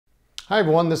Hi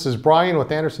everyone, this is Brian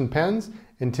with Anderson Pens,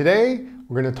 and today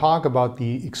we're going to talk about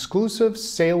the exclusive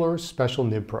Sailor Special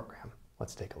Nib program.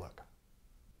 Let's take a look.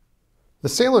 The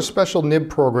Sailor Special Nib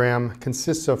program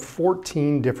consists of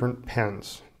 14 different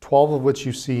pens, 12 of which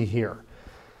you see here.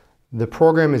 The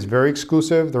program is very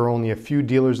exclusive. There are only a few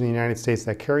dealers in the United States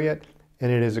that carry it, and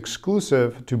it is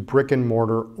exclusive to brick and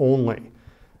mortar only.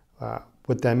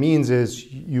 What that means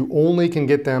is you only can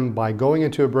get them by going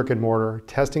into a brick and mortar,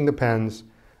 testing the pens,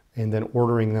 and then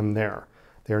ordering them there.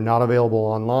 They are not available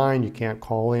online. You can't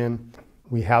call in.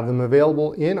 We have them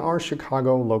available in our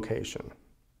Chicago location.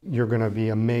 You're going to be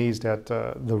amazed at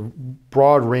the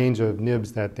broad range of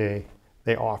nibs that they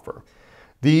offer.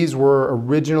 These were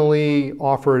originally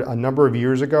offered a number of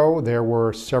years ago. There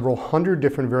were several hundred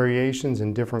different variations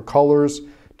in different colors,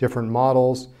 different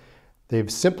models. They've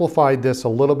simplified this a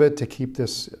little bit to keep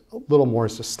this a little more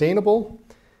sustainable.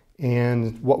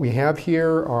 And what we have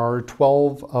here are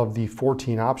 12 of the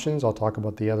 14 options. I'll talk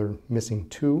about the other missing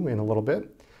 2 in a little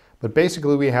bit. But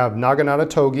basically we have Naginata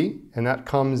Togi, and that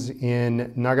comes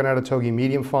in Naginata Togi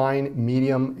medium fine,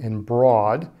 medium, and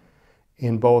broad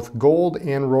in both gold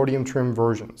and rhodium trim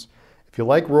versions. If you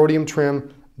like rhodium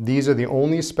trim, these are the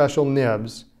only special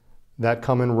nibs that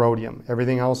come in rhodium.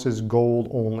 Everything else is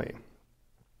gold only.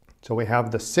 So we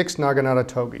have the 6 Naginata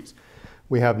Togis.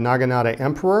 We have Naginata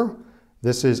Emperor.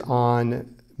 This is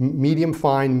on medium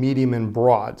fine, medium, and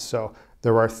broad. So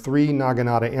there are 3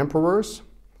 Naginata Emperors,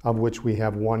 of which we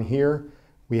have 1 here.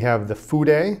 We have the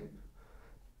Fude,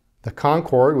 the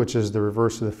Concord, which is the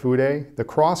reverse of the Fude, the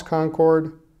Cross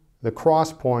Concord, the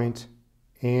Cross Point,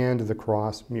 and the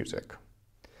Cross Music.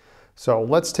 So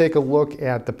let's take a look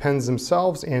at the pens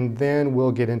themselves, and then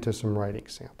we'll get into some writing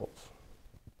samples.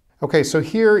 Okay, so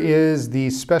here is the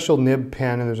special nib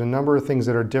pen, and there's a number of things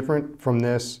that are different from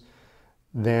this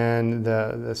than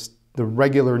the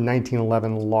regular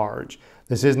 1911 large.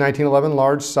 This is 1911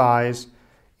 large size,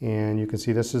 and you can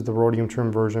see this is the rhodium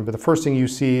trim version. But the first thing you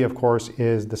see, of course,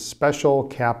 is the special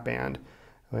cap band,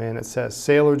 and it says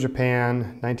Sailor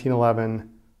Japan 1911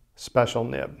 special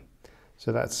nib.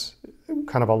 So that's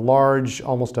kind of a large,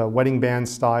 almost a wedding band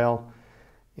style.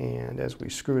 And as we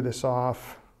screw this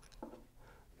off,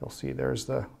 you'll see there's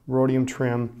the rhodium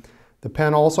trim. The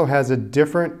pen also has a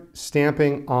different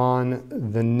stamping on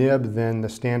the nib than the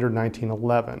standard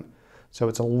 1911. So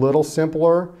it's a little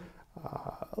simpler,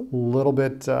 a little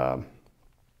bit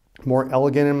more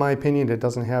elegant in my opinion. It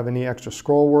doesn't have any extra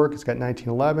scroll work. It's got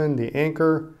 1911, the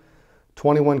anchor,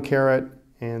 21 karat,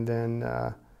 and then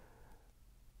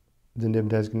the nib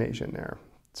designation there.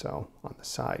 So on the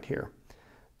side here.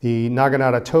 The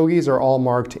Naginata Togis are all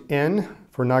marked N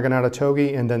for Naginata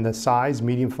Togi, and then the size,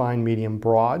 medium fine, medium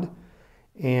broad.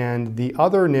 And the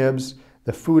other nibs,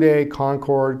 the Fude,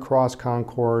 Concord, Cross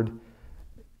Concord,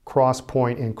 Cross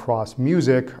Point, and Cross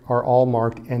Music are all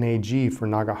marked NAG for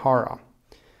Nagahara.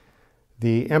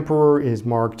 The Emperor is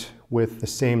marked with the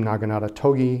same Naginata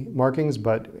Togi markings,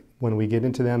 but when we get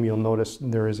into them, you'll notice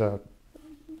there is a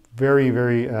very,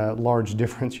 very large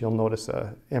difference. You'll notice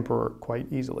the Emperor quite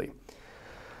easily.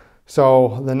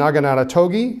 So the Naginata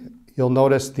Togi, you'll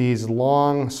notice these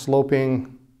long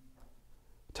sloping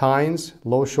tines,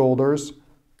 low shoulders,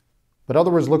 but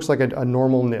otherwise looks like a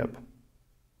normal nib.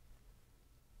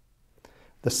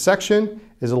 The section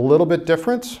is a little bit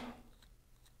different.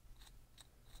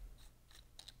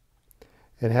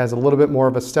 It has a little bit more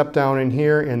of a step down in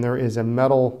here, and there is a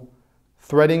metal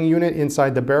threading unit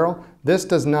inside the barrel. This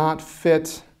does not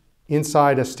fit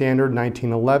inside a standard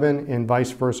 1911 and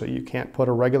vice versa. You can't put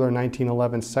a regular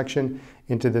 1911 section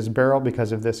into this barrel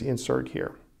because of this insert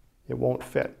here. It won't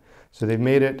fit. So they've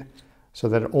made it so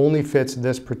that it only fits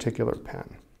this particular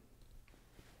pen.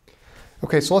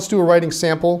 Okay, so let's do a writing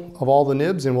sample of all the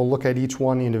nibs, and we'll look at each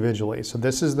one individually. So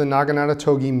this is the Naginata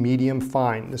Togi medium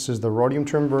fine. This is the rhodium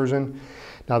trim version.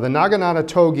 Now the Naginata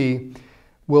Togi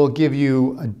will give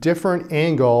you a different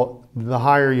angle the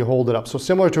higher you hold it up. So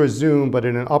similar to a zoom, but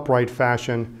in an upright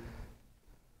fashion,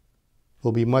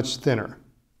 will be much thinner.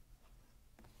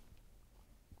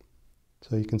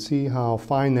 So you can see how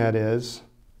fine that is.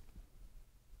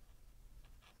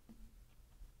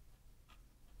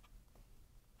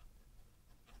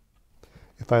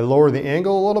 If I lower the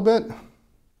angle a little bit,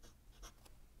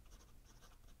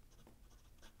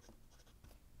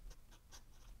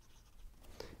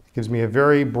 it gives me a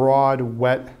very broad,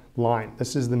 wet line.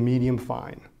 This is the medium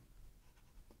fine.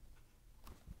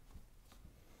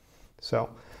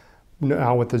 So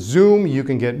now with the zoom, you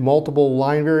can get multiple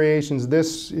line variations.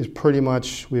 This is pretty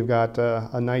much, we've got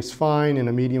a nice fine and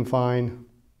a medium fine.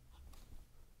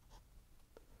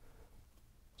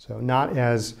 So not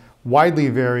as widely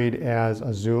varied as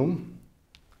a zoom.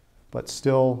 but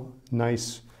still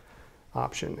nice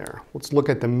option there. Let's look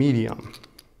at the medium.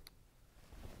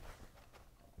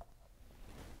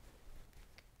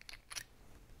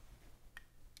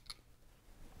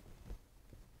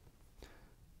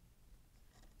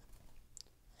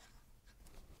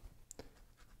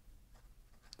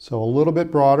 So a little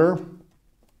bit broader.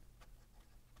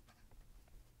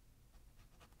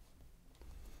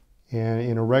 And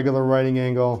in a regular writing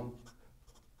angle,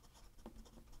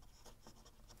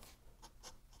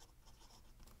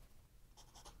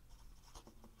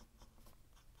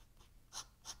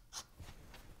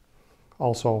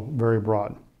 also very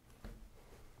broad.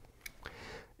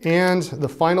 And the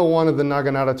final one of the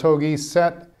Naginata Togi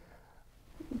set,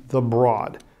 the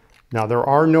broad. Now there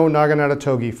are no Naginata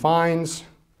Togi fines,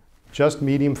 just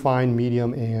medium fine,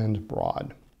 medium, and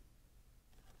broad.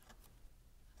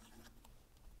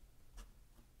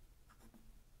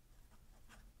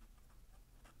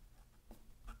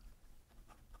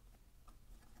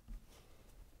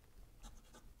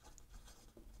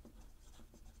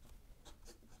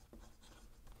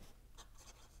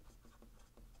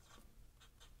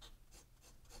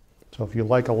 So if you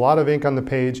like a lot of ink on the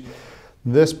page,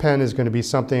 this pen is going to be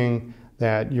something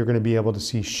that you're going to be able to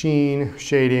see sheen,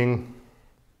 shading,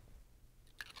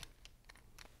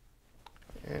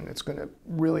 and it's going to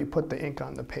really put the ink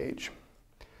on the page.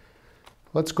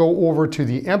 Let's go over to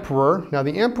the Emperor. Now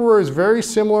the Emperor is very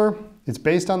similar. It's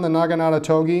based on the Naginata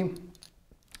Togi.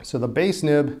 So the base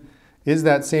nib is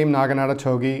that same Naginata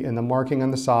Togi, and the marking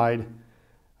on the side,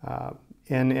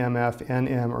 NMF,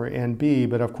 NM, or NB,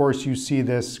 but of course you see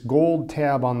this gold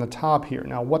tab on the top here.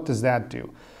 Now what does that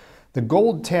do? The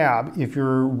gold tab, if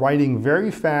you're writing very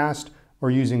fast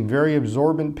or using very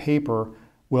absorbent paper,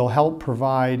 will help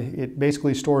provide, it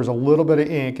basically stores a little bit of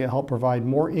ink, it'll help provide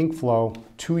more ink flow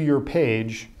to your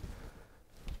page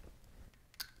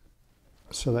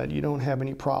so that you don't have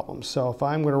any problems. So if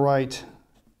I'm going to write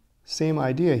same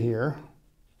idea here,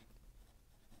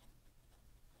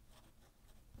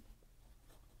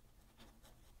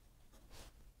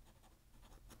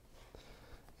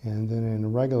 and then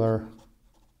in regular,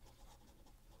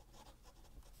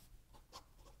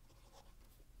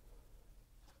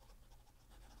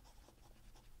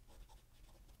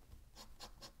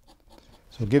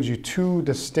 so it gives you two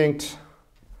distinct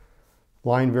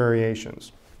line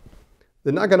variations.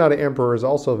 The Naginata Emperor is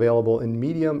also available in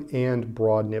medium and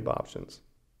broad nib options.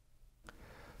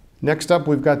 Next up,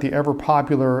 we've got the ever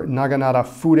popular Naginata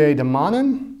Fude de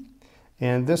Manen,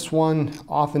 and this one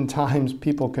oftentimes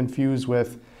people confuse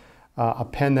with a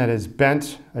pen that is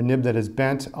bent, a nib that is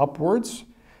bent upwards,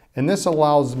 and this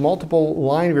allows multiple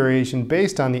line variation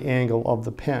based on the angle of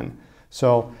the pen.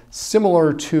 So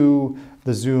similar to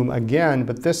the Zoom again,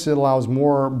 but this allows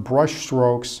more brush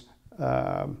strokes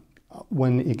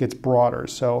when it gets broader.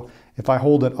 So if I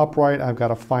hold it upright, I've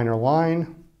got a finer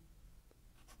line.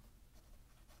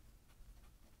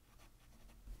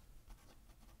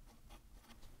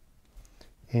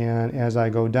 And as I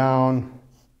go down,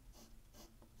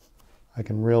 I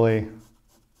can really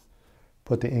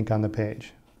put the ink on the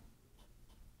page.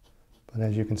 But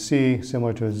as you can see,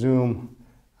 similar to a Zoom,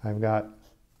 I've got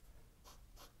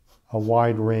a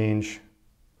wide range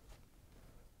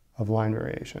of line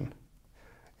variation.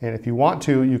 And if you want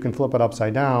to, you can flip it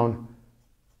upside down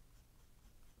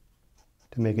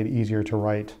to make it easier to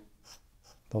write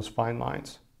those fine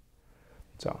lines.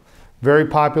 So very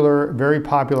popular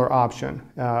option,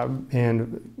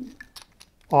 and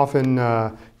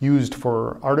often used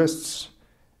for artists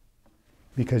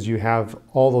because you have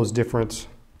all those different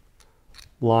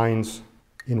lines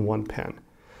in one pen.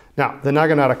 Now, the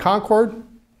Naginata Concord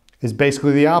is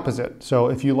basically the opposite. So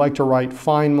if you like to write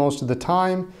fine most of the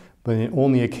time, but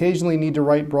only occasionally need to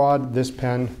write broad, this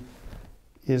pen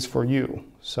is for you.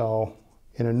 So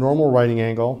in a normal writing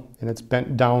angle, and it's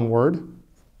bent downward,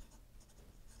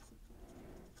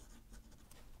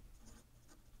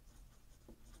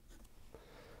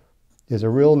 is a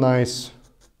real nice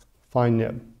fine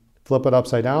nib. Flip it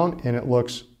upside down and it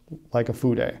looks like a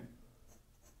Fude.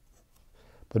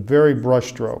 But very brush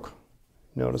stroke.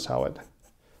 Notice how it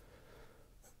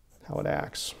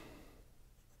acts.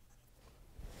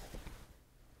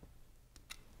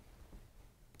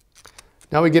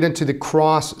 Now we get into the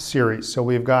Cross series. So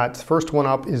we've got, the first one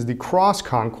up is the Cross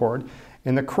Concord,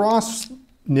 and the Cross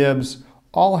nibs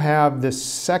all have this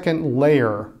second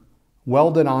layer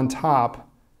welded on top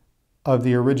of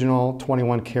the original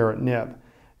 21 karat nib.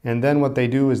 And then what they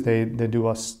do is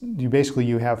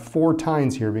you have 4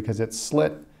 tines here because it's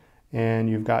slit, and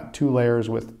you've got 2 layers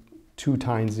with 2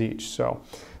 tines each. So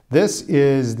this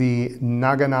is the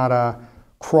Naginata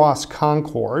Cross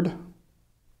Concord,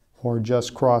 or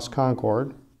just cross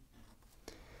concord.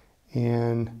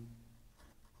 And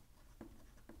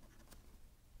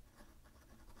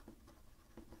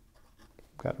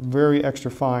got very extra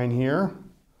fine here.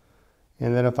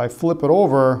 And then if I flip it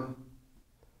over,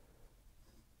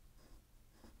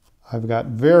 I've got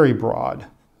very broad.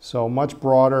 So much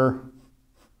broader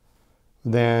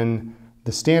than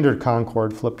the standard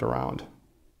concord flipped around.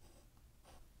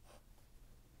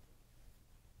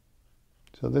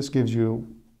 So this gives you,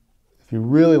 if you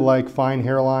really like fine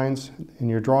hairlines in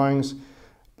your drawings,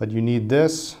 but you need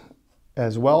this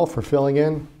as well for filling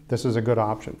in, this is a good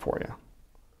option for you.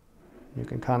 You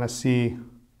can kind of see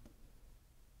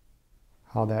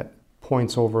how that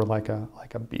points over like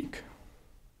a beak.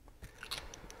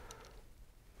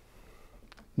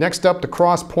 Next up, the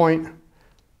cross point.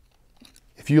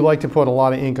 If you like to put a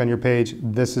lot of ink on your page,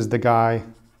 this is the guy.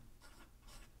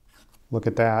 Look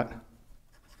at that.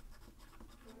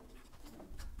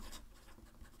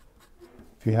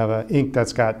 If you have an ink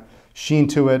that's got sheen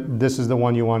to it, this is the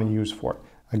one you want to use for it.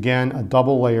 Again, a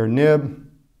double layer nib.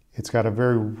 It's got a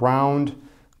very round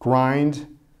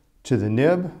grind to the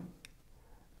nib.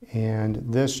 And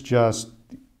this just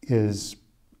is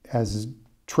as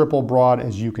triple broad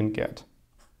as you can get.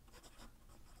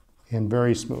 And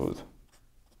very smooth.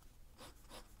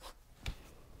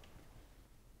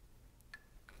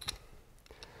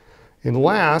 And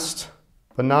last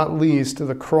but not least,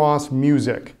 the cross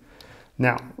music.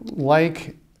 Now,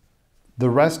 like the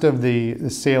rest of the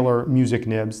Sailor music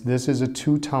nibs, this is a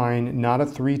 2-tine, not a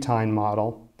 3-tine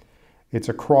model. It's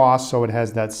a cross, so it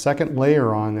has that second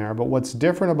layer on there. But what's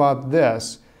different about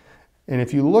this, and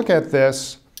if you look at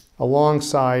this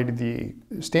alongside the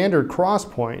standard cross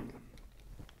point,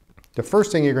 the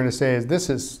first thing you're going to say is this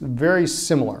is very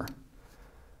similar.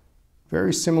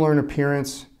 Very similar in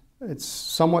appearance. It's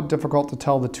somewhat difficult to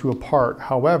tell the two apart.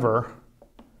 However,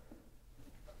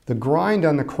 the grind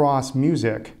on the cross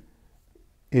music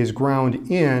is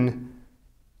ground in,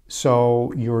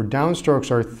 so your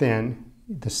downstrokes are thin,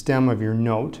 the stem of your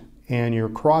note, and your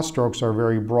cross strokes are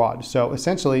very broad. So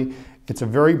essentially, it's a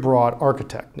very broad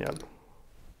architect nib.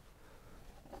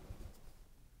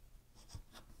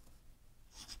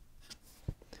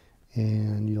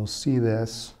 And you'll see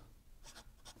this.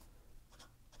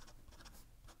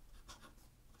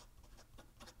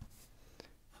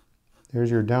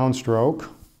 There's your downstroke,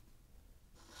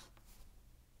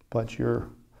 but your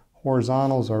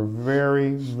horizontals are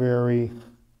very, very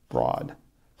broad.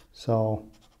 So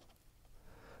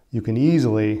you can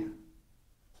easily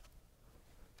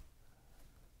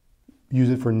use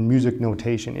it for music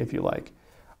notation if you like.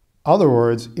 Other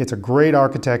words, it's a great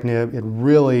architect nib. It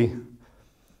really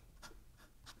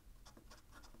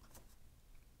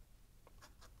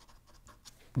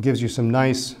gives you some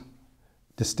nice,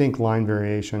 distinct line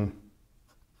variation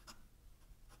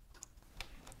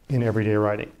in everyday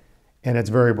writing. And it's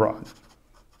very broad.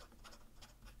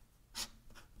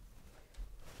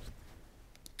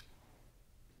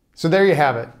 So there you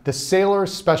have it, the Sailor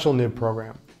Special Nib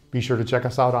Program. Be sure to check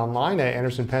us out online at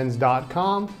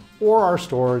andersonpens.com or our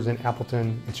stores in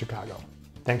Appleton and Chicago.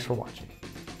 Thanks for watching.